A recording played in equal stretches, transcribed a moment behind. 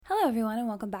Hello, everyone, and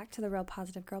welcome back to the Real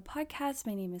Positive Girl podcast.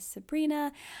 My name is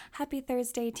Sabrina. Happy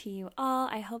Thursday to you all.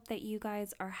 I hope that you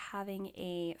guys are having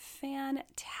a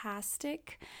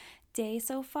fantastic day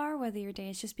so far, whether your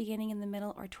day is just beginning, in the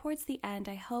middle, or towards the end.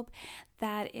 I hope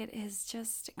that it is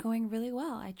just going really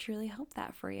well. I truly hope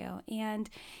that for you. And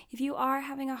if you are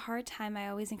having a hard time, I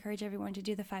always encourage everyone to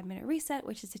do the 5-minute reset,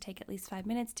 which is to take at least 5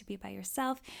 minutes to be by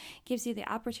yourself. Gives you the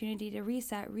opportunity to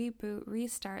reset, reboot,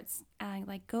 restart,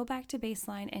 go back to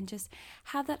baseline and just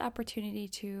have that opportunity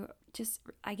to just,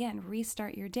 again,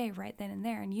 restart your day right then and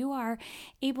there. And you are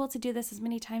able to do this as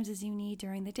many times as you need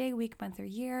during the day, week, month, or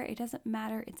year. It doesn't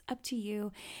matter. It's up to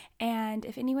you. And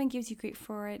if anyone gives you grief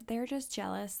for it, they're just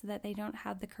jealous that they don't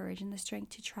have the courage and the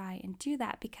strength to try and do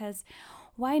that, because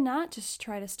why not just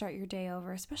try to start your day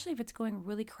over, especially if it's going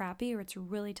really crappy or it's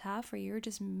really tough or you're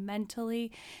just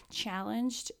mentally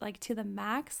challenged to the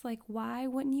max. Why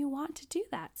wouldn't you want to do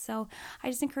that? So I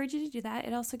just encourage you to do that.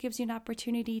 It also gives you an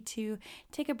opportunity to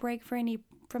take a break from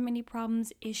any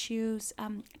problems, issues,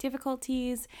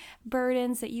 difficulties,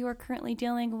 burdens that you are currently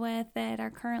dealing with that are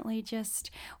currently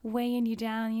just weighing you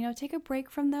down. Take a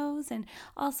break from those, and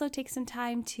also take some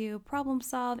time to problem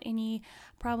solve any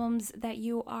problems that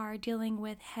you are dealing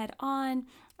with head on,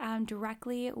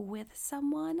 directly with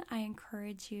someone. I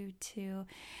encourage you to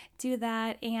do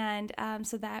that, and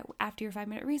so that after your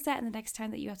 5-minute reset and the next time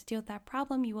that you have to deal with that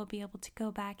problem, you will be able to go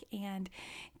back and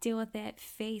deal with it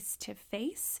face to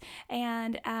face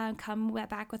and come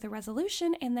back with a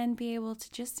resolution, and then be able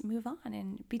to just move on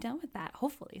and be done with that,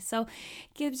 hopefully. So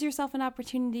gives yourself an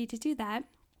opportunity to do that.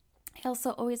 I also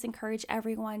always encourage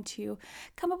everyone to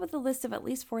come up with a list of at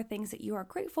least 4 things that you are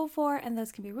grateful for, and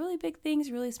those can be really big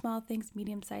things, really small things,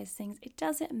 medium-sized things. It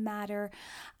doesn't matter.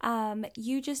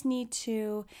 You just need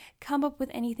to come up with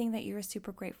anything that you're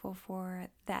super grateful for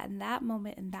that in that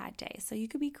moment in that day. So you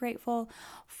could be grateful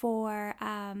for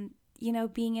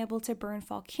being able to burn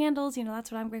fall candles.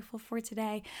 That's what I'm grateful for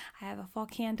today. I have a fall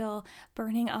candle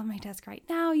burning on my desk right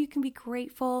now. You can be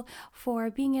grateful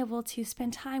for being able to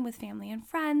spend time with family and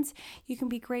friends. You can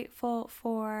be grateful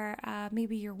for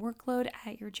maybe your workload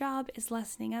at your job is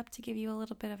lessening up to give you a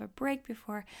little bit of a break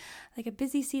before a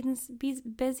busy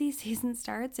season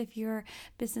starts. If your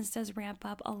business does ramp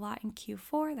up a lot in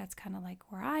Q4, that's kind of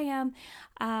like where I am.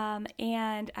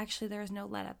 And actually there's no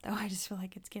let up though. I just feel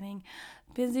like it's getting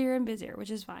busier and busier, which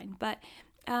is fine. But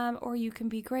or you can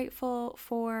be grateful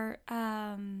for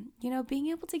being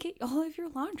able to get all of your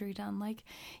laundry done.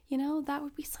 That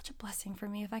would be such a blessing for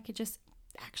me if I could just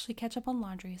actually catch up on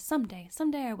laundry someday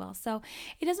I will. So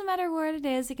it doesn't matter what it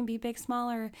is. It can be big, small,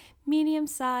 or medium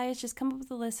size. Just come up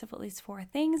with a list of at least 4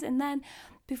 things, and then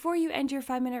before you end your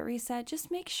 5-minute reset, just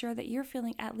make sure that you're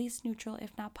feeling at least neutral,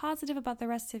 if not positive, about the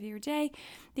rest of your day,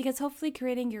 because hopefully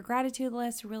creating your gratitude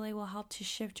list really will help to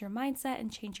shift your mindset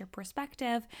and change your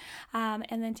perspective.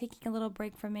 And then taking a little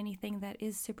break from anything that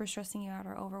is super stressing you out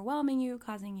or overwhelming you,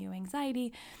 causing you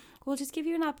anxiety, will just give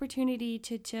you an opportunity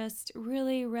to just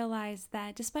really realize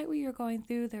that despite what you're going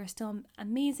through, there are still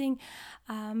amazing,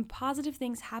 positive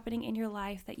things happening in your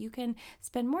life, that you can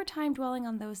spend more time dwelling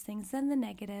on those things than the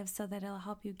negatives, so that it'll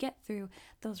help you get through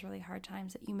those really hard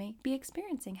times that you may be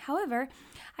experiencing. However,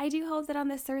 I do hope that on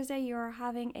this Thursday, you're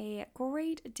having a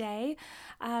great day.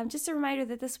 Just a reminder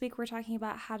that this week we're talking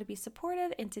about how to be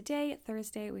supportive, and today,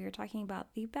 Thursday, we are talking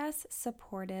about the best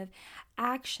supportive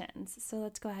actions. So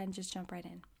let's go ahead and just jump right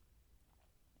in.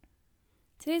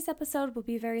 Today's episode will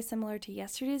be very similar to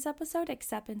yesterday's episode,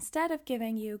 except instead of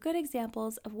giving you good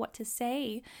examples of what to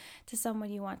say to someone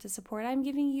you want to support, I'm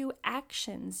giving you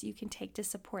actions you can take to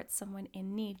support someone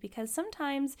in need, because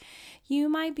sometimes you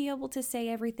might be able to say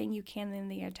everything you can in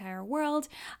the entire world.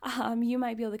 You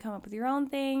might be able to come up with your own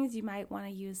things. You might want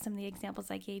to use some of the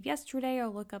examples I gave yesterday, or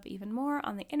look up even more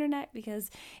on the internet, because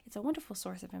it's a wonderful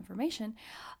source of information.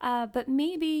 But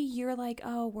maybe you're like,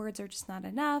 oh, words are just not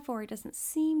enough, or it doesn't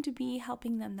seem to be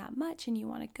helping them that much, and you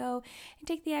want to go and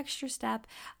take the extra step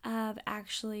of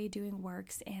actually doing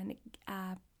works and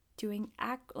doing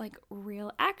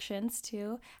real actions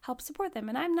to help support them.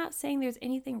 And I'm not saying there's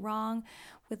anything wrong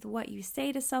with what you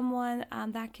say to someone.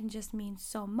 That can just mean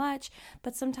so much,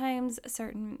 but sometimes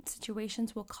certain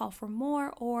situations will call for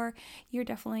more, or you're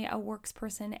definitely a works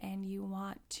person and you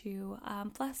want to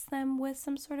bless them with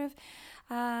some sort of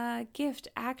gift,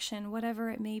 action, whatever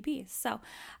it may be. So,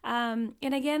 and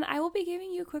again, I will be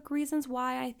giving you quick reasons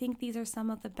why I think these are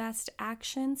some of the best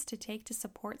actions to take to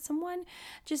support someone,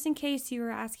 just in case you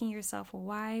were asking yourself, well,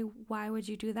 why would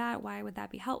you do that? Why would that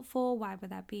be helpful? Why would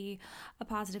that be a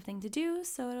positive thing to do?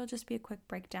 So it'll just be a quick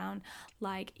breakdown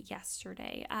like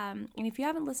yesterday. And if you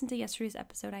haven't listened to yesterday's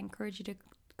episode, I encourage you to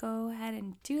go ahead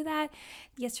and do that.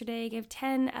 Yesterday I gave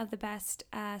 10 of the best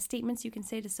statements you can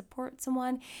say to support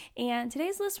someone, and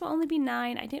today's list will only be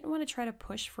 9. I didn't want to try to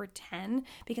push for 10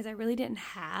 because I really didn't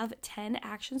have 10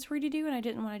 actions for you to do, and I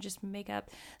didn't want to just make up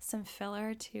some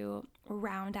filler to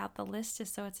round out the list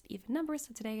just so it's an even number.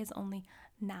 So today is only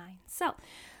 9. So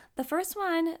the first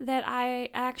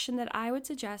action that I would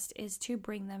suggest is to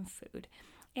bring them food.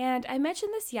 And I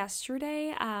mentioned this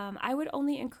yesterday. I would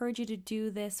only encourage you to do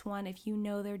this one if you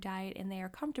know their diet and they are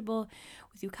comfortable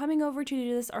with you coming over to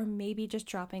do this, or maybe just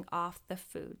dropping off the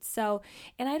food. So,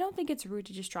 and I don't think it's rude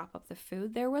to just drop off the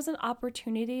food. There was an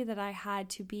opportunity that I had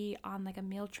to be on like a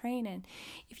meal train. And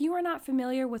if you are not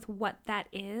familiar with what that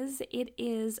is, it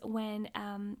is when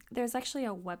there's actually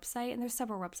a website, and there's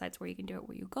several websites where you can do it,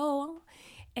 where you go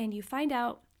and you find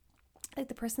out like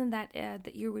the person that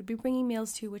you would be bringing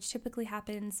meals to, which typically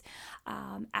happens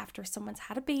after someone's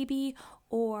had a baby,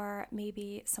 or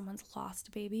maybe someone's lost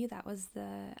a baby. That was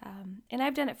and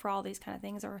I've done it for all these kind of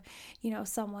things, or,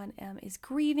 someone is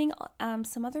grieving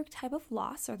some other type of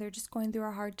loss, or they're just going through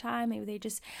a hard time. Maybe they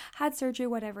just had surgery,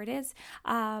 whatever it is.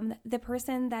 The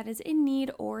person that is in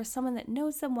need, or someone that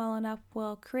knows them well enough,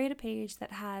 will create a page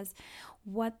that has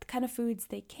what kind of foods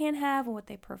they can have and what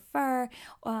they prefer,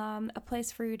 a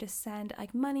place for you to send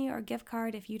like money or gift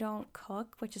card if you don't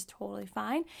cook, which is totally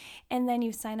fine, and then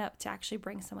you sign up to actually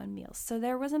bring someone meals. So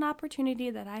there was an opportunity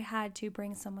that I had to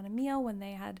bring someone a meal when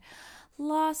they had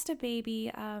lost a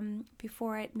baby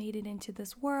before it made it into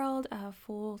this world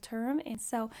full term. And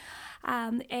so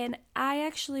and I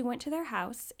actually went to their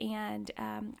house, and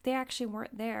they actually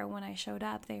weren't there when I showed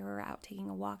up. They were out taking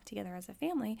a walk together as a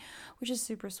family, which is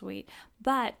super sweet.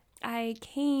 But I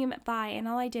came by, and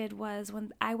all I did was,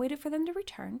 when I waited for them to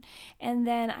return, and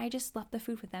then I just left the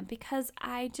food with them, because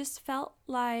I just felt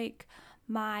like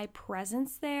my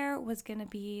presence there was going to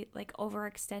be like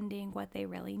overextending what they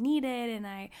really needed. And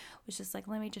I was just like,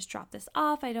 let me just drop this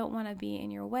off. I don't want to be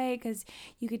in your way, because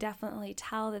you could definitely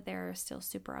tell that they're still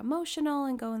super emotional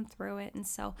and going through it. And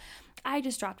so I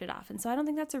just dropped it off. And so I don't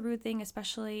think that's a rude thing,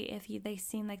 especially if they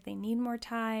seem like they need more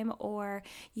time, or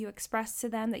you express to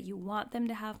them that you want them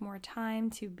to have more time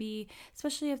to be,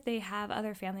 especially if they have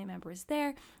other family members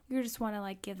there. You just want to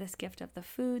like give this gift of the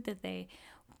food that they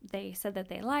said that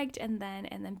they liked, and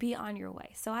then be on your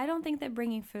way. So I don't think that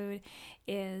bringing food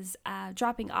is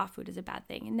dropping off food is a bad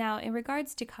thing. And now, in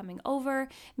regards to coming over,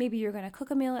 maybe you're going to cook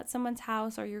a meal at someone's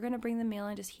house, or you're going to bring the meal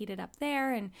and just heat it up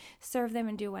there and serve them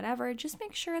and do whatever. Just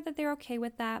make sure that they're okay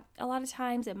with that. A lot of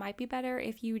times it might be better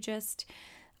if you just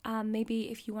maybe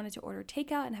if you wanted to order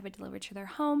takeout and have it delivered to their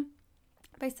home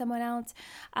by someone else,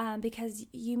 because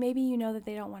you know that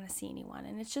they don't want to see anyone,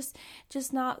 and it's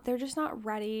just not, they're just not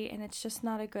ready, and it's just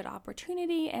not a good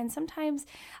opportunity. And sometimes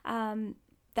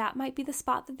that might be the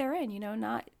spot that they're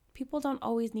in. People don't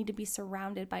always need to be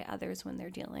surrounded by others when they're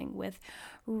dealing with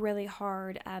really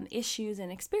hard issues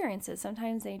and experiences.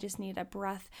 Sometimes they just need a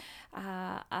breath,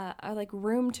 like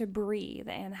room to breathe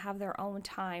and have their own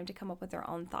time to come up with their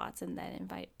own thoughts, and then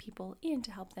invite people in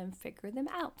to help them figure them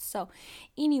out. So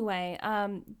anyway,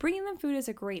 bringing them food is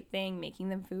a great thing. Making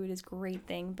them food is a great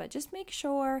thing, but just make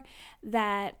sure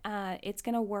that it's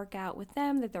going to work out with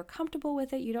them, that they're comfortable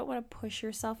with it. You don't want to push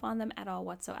yourself on them at all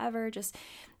whatsoever. Just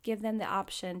give them the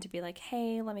option to be like,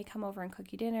 hey, let me come over and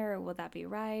cook you dinner. Will that be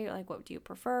right? Like, what do you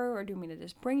prefer? Or do you want me to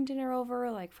just bring dinner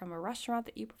over, like from a restaurant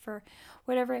that you prefer?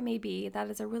 Whatever it may be, that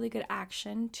is a really good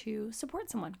action to support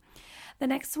someone. The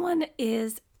next one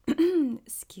is,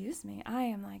 excuse me, I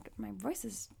am like, my voice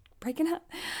is breaking up.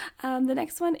 The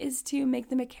next one is to make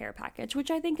them a care package,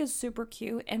 which I think is super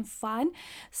cute and fun.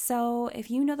 So if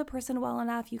you know the person well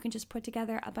enough, you can just put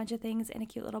together a bunch of things in a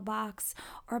cute little box,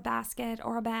 or a basket,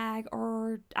 or a bag,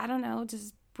 or I don't know,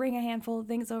 just bring a handful of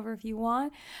things over if you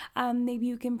want. Maybe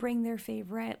you can bring their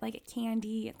favorite, like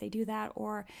candy, if they do that,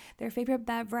 or their favorite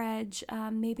beverage,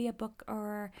 maybe a book,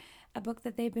 or a book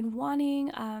that they've been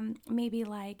wanting. Maybe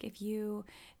like if you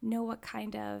know what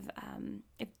kind of,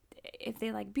 if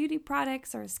they like beauty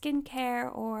products or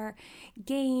skincare or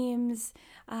games,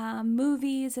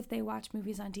 movies, if they watch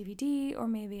movies on DVD, or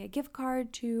maybe a gift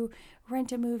card to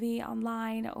rent a movie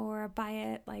online or buy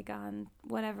it like on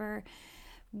whatever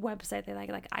website they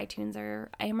like iTunes or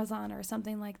Amazon or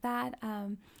something like that.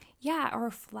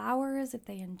 Or flowers if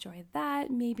they enjoy that.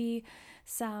 Maybe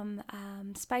some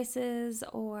spices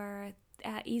or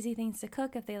easy things to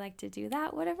cook if they like to do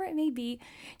that. Whatever it may be,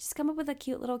 just come up with a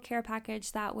cute little care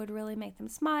package that would really make them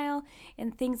smile,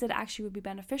 and things that actually would be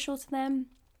beneficial to them.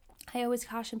 I always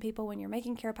caution people when you're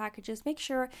making care packages, make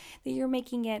sure that you're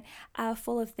making it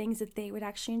full of things that they would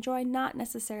actually enjoy, not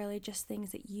necessarily just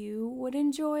things that you would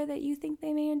enjoy that you think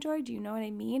they may enjoy. Do you know what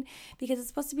I mean? Because it's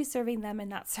supposed to be serving them and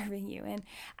not serving you. And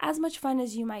as much fun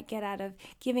as you might get out of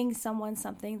giving someone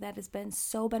something that has been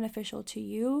so beneficial to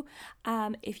you,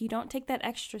 if you don't take that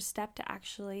extra step to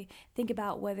actually think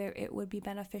about whether it would be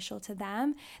beneficial to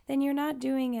them, then you're not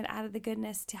doing it out of the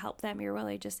goodness to help them. You're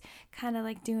really just kind of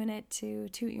like doing it to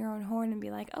toot your own horn and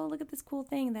be like, oh, look at this cool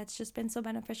thing that's just been so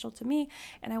beneficial to me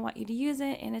and I want you to use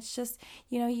it. And it's just,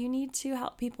 you need to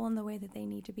help people in the way that they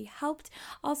need to be helped.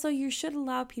 Also, you should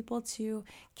allow people to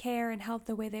care and help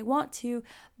the way they want to,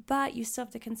 but you still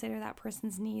have to consider that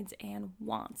person's needs and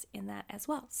wants in that as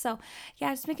well. So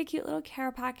yeah, just make a cute little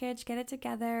care package, get it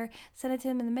together, send it to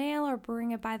them in the mail or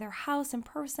bring it by their house in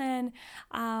person.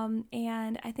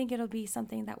 And I think it'll be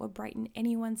something that will brighten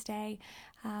anyone's day.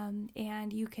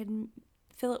 And you can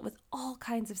fill it with all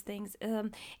kinds of things.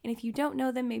 And if you don't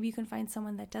know them, maybe you can find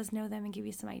someone that does know them and give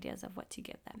you some ideas of what to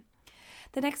give them.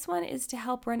 The next one is to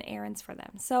help run errands for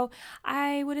them. So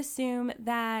I would assume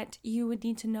that you would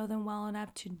need to know them well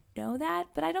enough to know that,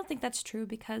 but I don't think that's true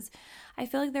because I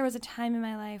feel like there was a time in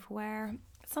my life where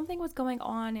something was going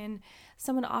on and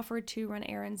someone offered to run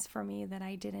errands for me that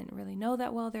I didn't really know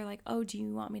that well. They're like, oh, do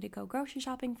you want me to go grocery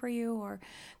shopping for you or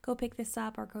go pick this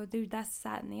up or go do this,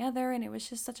 that, and the other? And it was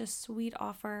just such a sweet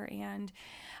offer. And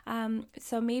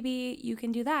so maybe you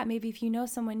can do that. Maybe if you know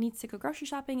someone needs to go grocery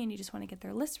shopping and you just want to get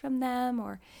their list from them,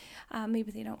 or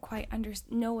maybe they don't quite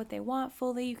know what they want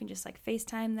fully, you can just like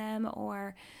FaceTime them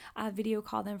or video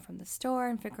call them from the store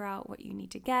and figure out what you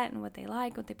need to get and what they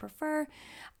like, what they prefer.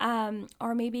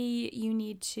 Or maybe you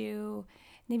need to,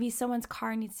 maybe someone's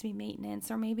car needs to be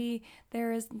maintenance, or maybe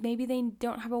they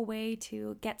don't have a way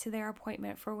to get to their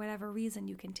appointment for whatever reason.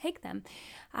 You can take them.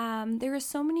 There are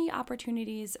so many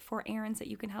opportunities for errands that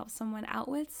you can help someone out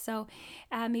with. So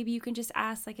maybe you can just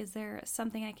ask, like, is there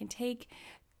something I can take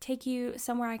you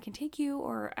somewhere I can take you,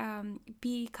 or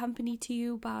be company to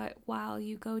you but while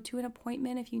you go to an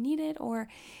appointment if you need it, or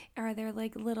are there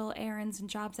like little errands and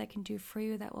jobs I can do for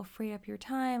you that will free up your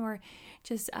time, or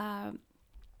just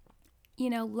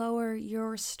lower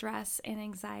your stress and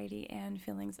anxiety and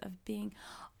feelings of being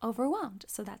overwhelmed.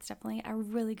 So that's definitely a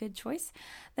really good choice.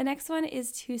 The next one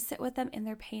is to sit with them in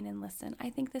their pain and listen. I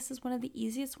think this is one of the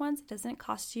easiest ones. It doesn't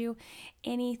cost you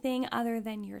anything other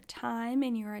than your time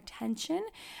and your attention.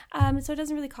 So it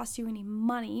doesn't really cost you any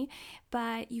money,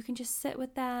 but you can just sit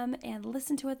with them and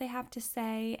listen to what they have to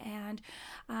say, and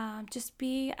just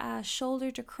be a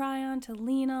shoulder to cry on, to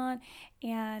lean on,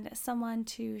 and someone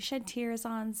to shed tears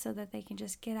on so that they can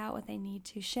just get out what they need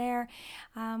to share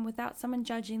without someone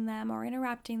judging them or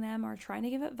interrupting them or trying to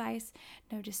give advice.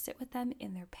 No, just sit with them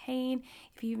in their pain.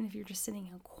 Even if you're just sitting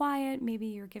in quiet, maybe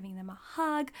you're giving them a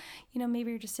hug,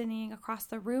 maybe you're just sitting across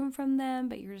the room from them,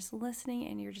 but you're just listening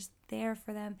and you're just there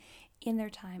for them in their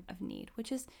time of need,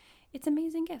 it's an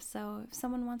amazing gift. So if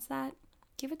someone wants that,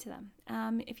 give it to them.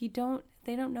 If they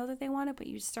don't know that they want it, but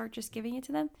you start just giving it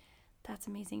to them, that's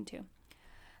amazing too.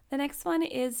 The next one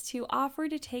is to offer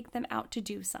to take them out to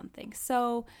do something.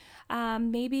 So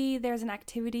maybe there's an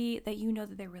activity that you know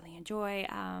that they really enjoy.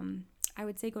 I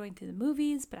would say going to the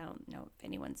movies, but I don't know if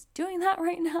anyone's doing that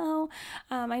right now.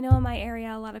 I know in my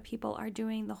area, a lot of people are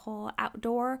doing the whole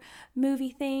outdoor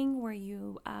movie thing where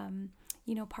you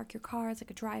park your car. It's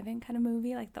like a drive-in kind of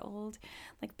movie, like the old,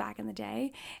 like back in the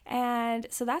day. And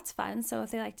so that's fun. So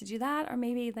if they like to do that, or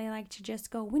maybe they like to just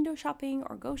go window shopping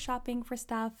or go shopping for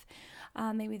stuff.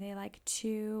 Maybe they like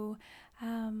to,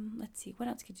 let's see, what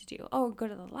else could you do? Oh, go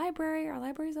to the library. Are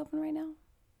libraries open right now?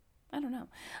 I don't know.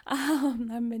 I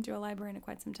haven't been to a library in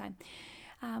quite some time.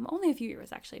 Only a few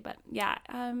years actually, but yeah.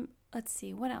 Let's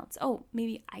see, what else? Oh,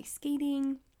 maybe ice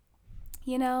skating.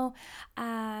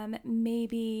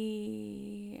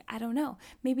 Maybe, I don't know,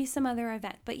 maybe some other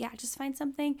event. But yeah, just find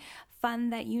something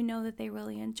fun that you know that they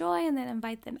really enjoy, and then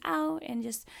invite them out, and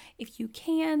just, if you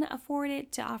can afford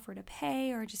it, to offer to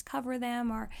pay or just cover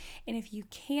them, and if you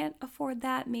can't afford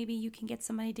that, maybe you can get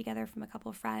some money together from a couple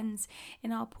of friends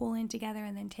and all pool in together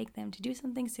and then take them to do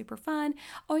something super fun.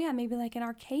 Oh yeah, maybe like an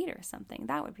arcade or something.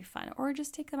 That would be fun. Or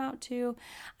just take them out to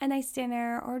a nice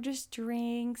dinner, or just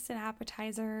drinks and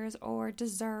appetizers, or or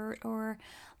dessert or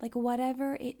like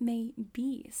whatever it may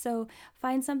be. So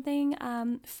find something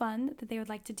fun that they would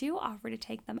like to do, offer to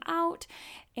take them out.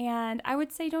 And I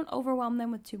would say don't overwhelm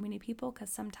them with too many people,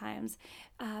 because sometimes,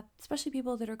 especially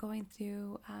people that are going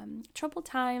through troubled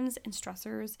times and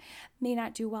stressors, may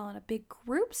not do well in a big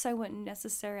group. So I wouldn't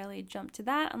necessarily jump to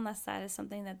that unless that is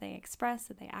something that they express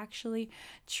that they actually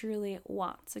truly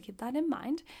want. So keep that in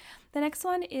mind. The next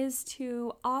one is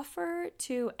to offer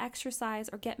to exercise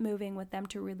or get moving with them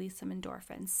to release some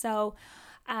endorphins. So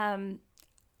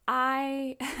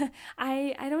I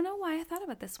I don't know why I thought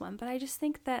about this one, but I just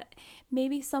think that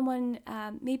maybe someone,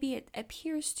 maybe it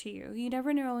appears to you, you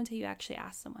never know until you actually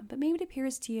ask someone, but maybe it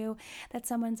appears to you that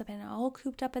someone's been all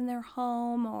cooped up in their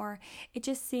home, or it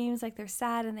just seems like they're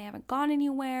sad and they haven't gone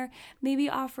anywhere. Maybe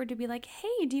offer to be like,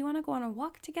 hey, do you want to go on a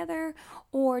walk together?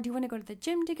 Or do you want to go to the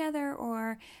gym together?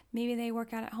 Or maybe they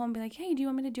work out at home, be like, hey, do you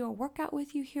want me to do a workout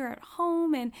with you here at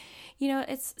home? And,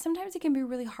 it's sometimes it can be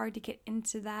really hard to get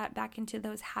back into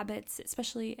those habits,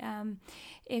 especially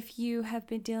if you have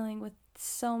been dealing with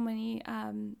so many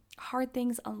hard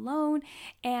things alone,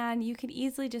 and you can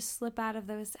easily just slip out of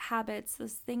those habits,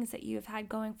 those things that you have had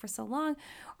going for so long,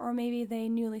 or maybe they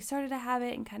newly started a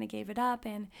habit and kind of gave it up,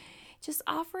 and just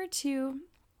offer to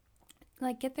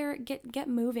like get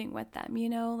moving with them,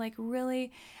 like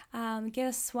really get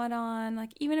a sweat on,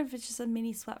 like even if it's just a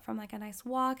mini sweat from like a nice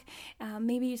walk.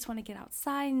 Maybe you just want to get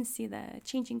outside and see the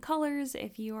changing colors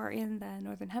if you are in the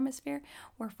northern hemisphere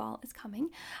where fall is coming,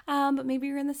 but maybe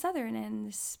you're in the southern and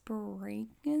the spring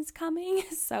is coming,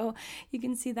 so you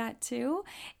can see that too.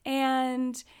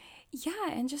 And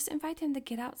and just invite them to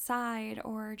get outside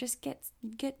or just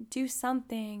do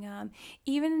something.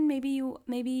 Even maybe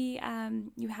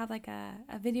you have like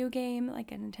a video game,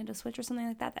 like a Nintendo Switch or something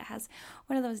like that has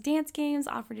one of those dance games.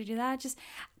 Offer to do that. Just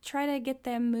try to get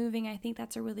them moving. I think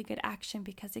that's a really good action,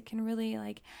 because it can really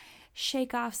like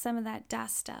shake off some of that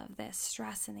dust of the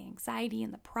stress and the anxiety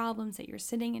and the problems that you're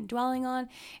sitting and dwelling on,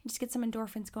 and just get some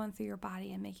endorphins going through your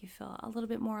body and make you feel a little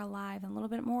bit more alive and a little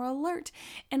bit more alert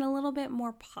and a little bit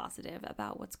more positive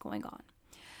about what's going on.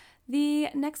 The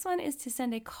next one is to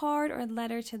send a card or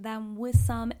letter to them with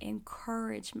some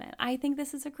encouragement. I think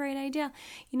this is a great idea.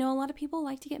 A lot of people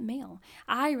like to get mail.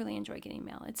 I really enjoy getting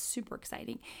mail. It's super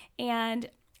exciting. And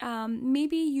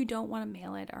maybe you don't want to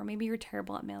mail it, or maybe you're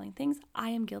terrible at mailing things. I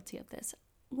am guilty of this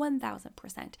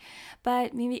 1000%.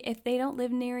 But maybe if they don't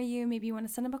live near you, maybe you want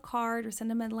to send them a card or send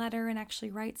them a letter and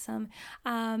actually write some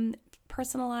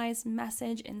personalized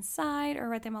message inside, or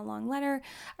write them a long letter.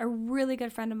 A really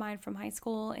good friend of mine from high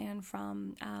school and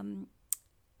from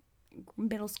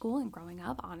middle school and growing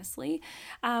up, honestly,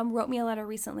 wrote me a letter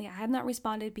recently. I have not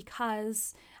responded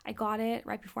because I got it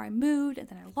right before I moved, and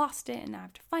then I lost it, and now I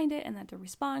have to find it and then to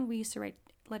respond. We used to write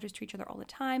letters to each other all the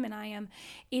time, and I am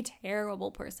a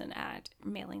terrible person at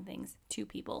mailing things to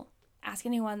people. Ask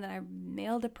anyone that I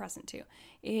mailed a present to.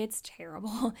 It's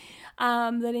terrible.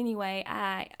 But anyway,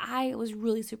 I was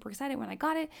really super excited when I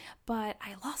got it, but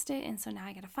I lost it, and so now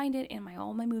I got to find it in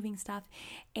all my moving stuff,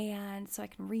 and so I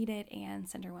can read it and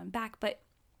send her one back. But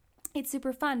it's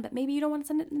super fun, but maybe you don't want to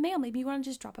send it in the mail. Maybe you want to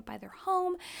just drop it by their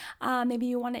home. Maybe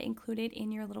you want to include it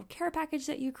in your little care package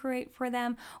that you create for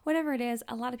them. Whatever it is,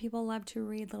 a lot of people love to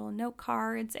read little note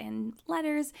cards and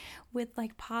letters with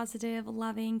like positive,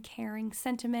 loving, caring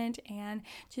sentiment and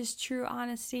just true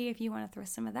honesty, if you want to throw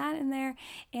some of that in there,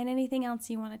 and anything else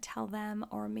you want to tell them,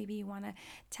 or maybe you want to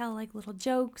tell like little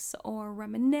jokes or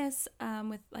reminisce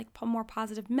with like more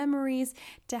positive memories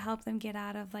to help them get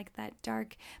out of like that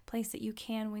dark place that you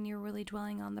can when you're really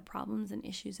dwelling on the problems and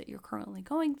issues that you're currently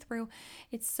going through.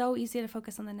 It's so easy to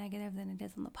focus on the negative than it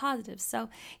is on the positive. So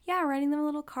writing them a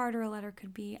little card or a letter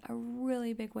could be a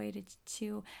really big way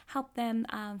to help them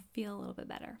feel a little bit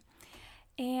better.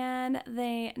 And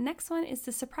the next one is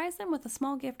to surprise them with a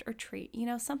small gift or treat,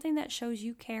 something that shows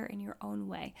you care in your own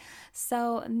way.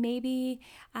 So maybe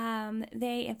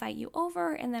they invite you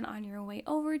over, and then on your way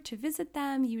over to visit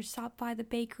them, you stop by the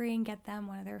bakery and get them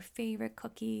one of their favorite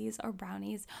cookies or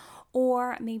brownies.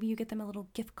 Or maybe you get them a little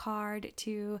gift card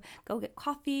to go get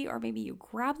coffee, or maybe you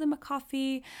grab them a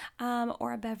coffee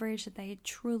or a beverage that they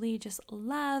truly just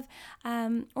love.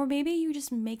 Or maybe you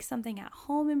just make something at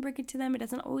home and bring it to them. It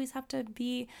doesn't always have to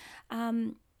be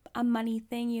a money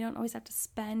thing. You don't always have to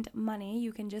spend money.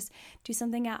 You can just do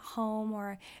something at home,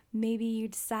 or maybe you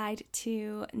decide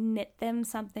to knit them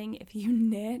something if you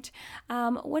knit,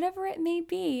 whatever it may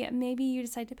be. Maybe you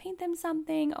decide to paint them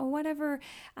something, or whatever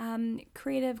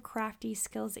creative, crafty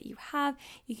skills that you have.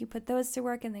 You can put those to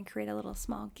work and then create a little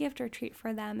small gift or treat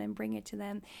for them and bring it to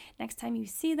them next time you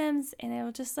see them, and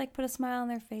it'll just like put a smile on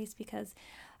their face, because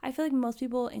I feel like most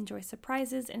people enjoy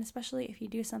surprises, and especially if you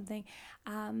do something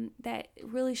that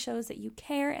really shows that you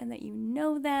care and that you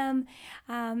know them.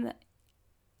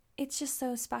 It's just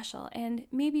so special. And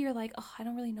maybe you're like, oh, I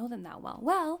don't really know them that well.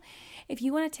 Well, if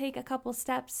you want to take a couple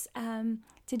steps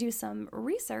to do some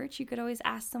research, you could always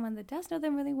ask someone that does know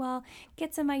them really well,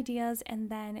 get some ideas,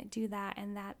 and then do that.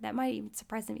 And that might even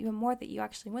surprise them even more, that you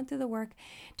actually went through the work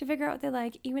to figure out what they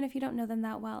like, even if you don't know them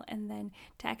that well, and then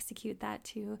to execute that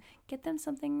to get them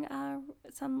something,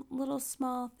 some little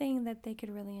small thing that they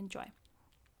could really enjoy.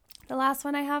 The last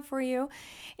one I have for you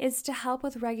is to help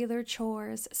with regular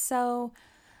chores. So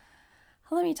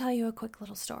let me tell you a quick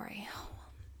little story.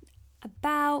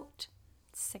 About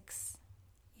 6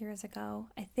 years ago,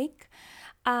 I think,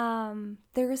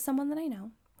 there was someone that I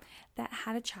know that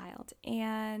had a child,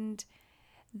 and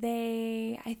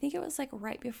I think it was like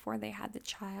right before they had the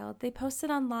child, they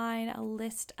posted online a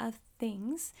list of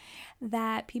things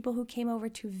that people who came over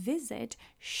to visit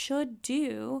should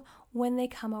do when they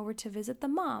come over to visit the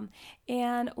mom.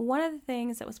 And one of the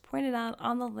things that was pointed out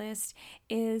on the list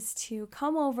is to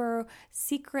come over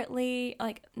secretly,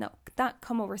 not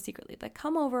come over secretly, but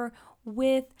come over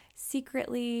with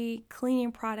secretly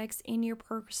cleaning products in your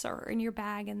purse or in your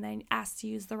bag, and then ask to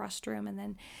use the restroom, and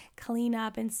then clean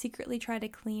up and secretly try to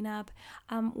clean up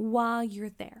while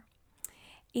you're there.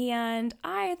 And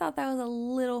I thought that was a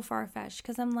little far-fetched,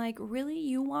 because I'm like, really?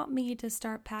 You want me to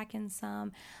start packing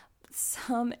some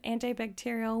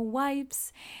antibacterial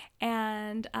wipes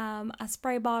and a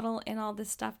spray bottle and all this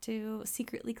stuff to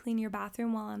secretly clean your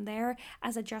bathroom while I'm there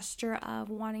as a gesture of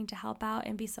wanting to help out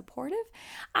and be supportive?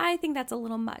 I think that's a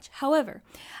little much. However,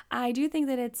 I do think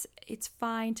that it's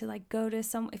fine to like go to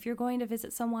if you're going to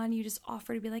visit someone, you just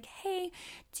offer to be like, hey,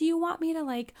 do you want me to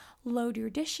like load your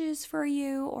dishes for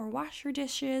you or wash your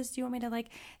dishes? Do you want me to like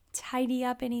tidy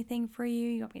up anything for you?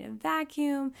 You want me to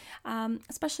vacuum?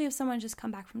 Especially if someone just come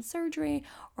back from surgery,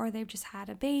 or they've just had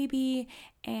a baby,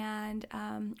 and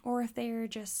or if they're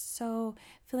just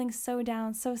feeling so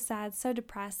down, so sad, so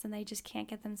depressed, and they just can't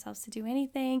get themselves to do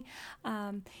anything.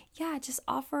 Just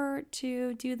offer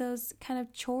to do those kind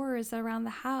of chores around the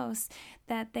house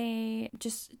that they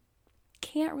just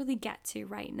can't really get to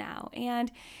right now.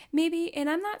 And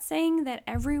I'm not saying that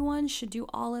everyone should do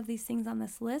all of these things on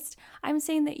this list. I'm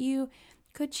saying that you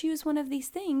could choose one of these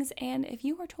things, and if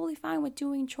you are totally fine with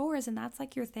doing chores and that's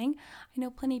like your thing, I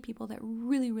know plenty of people that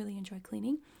really, really enjoy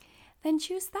cleaning, then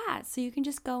choose that. So you can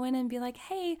just go in and be like,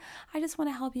 hey, I just want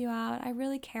to help you out. I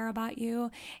really care about you,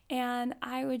 and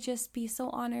I would just be so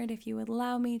honored if you would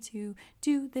allow me to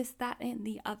do this, that, and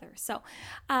the other. So,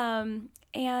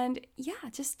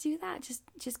 just do that.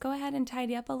 Just go ahead and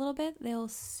tidy up a little bit. They'll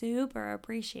super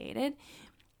appreciate it.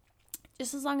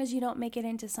 Just as long as you don't make it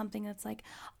into something that's like,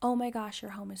 oh my gosh,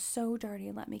 your home is so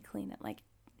dirty, let me clean it. Like,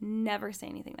 never say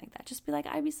anything like that. Just be like,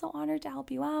 I'd be so honored to help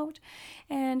you out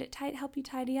and help you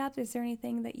tidy up. Is there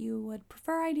anything that you would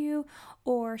prefer I do?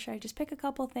 Or should I just pick a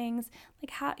couple things?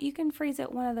 Like, how you can phrase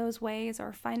it one of those ways,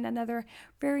 or find another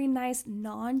very nice,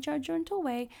 non-judgmental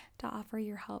way to offer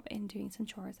your help in doing some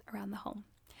chores around the home.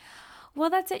 Well,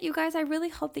 that's it, you guys. I really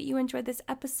hope that you enjoyed this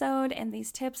episode and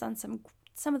these tips on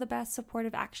some of the best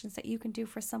supportive actions that you can do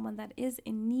for someone that is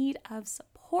in need of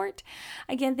support.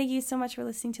 Again, thank you so much for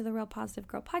listening to the Real Positive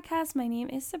Girl podcast. My name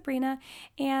is Sabrina,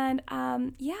 and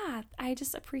I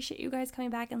just appreciate you guys coming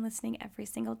back and listening every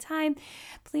single time.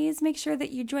 Please make sure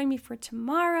that you join me for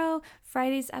tomorrow,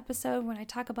 Friday's episode, when I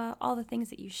talk about all the things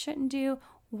that you shouldn't do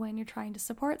when you're trying to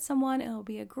support someone. It'll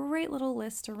be a great little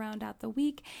list to round out the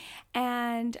week.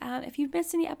 And if you've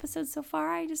missed any episodes so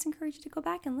far, I just encourage you to go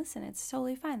back and listen. It's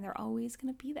totally fine. They're always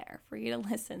going to be there for you to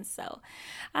listen. So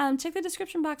check the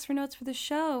description box for notes for the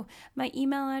show, my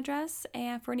email address,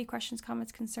 and for any questions,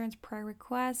 comments, concerns, prayer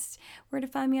requests, where to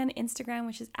find me on Instagram,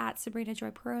 which is at Sabrina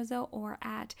Joy Perozo, or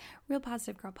at Real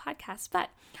Positive Girl Podcast.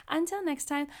 But until next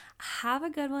time, have a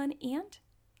good one, and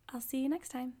I'll see you next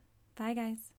time. Bye, guys.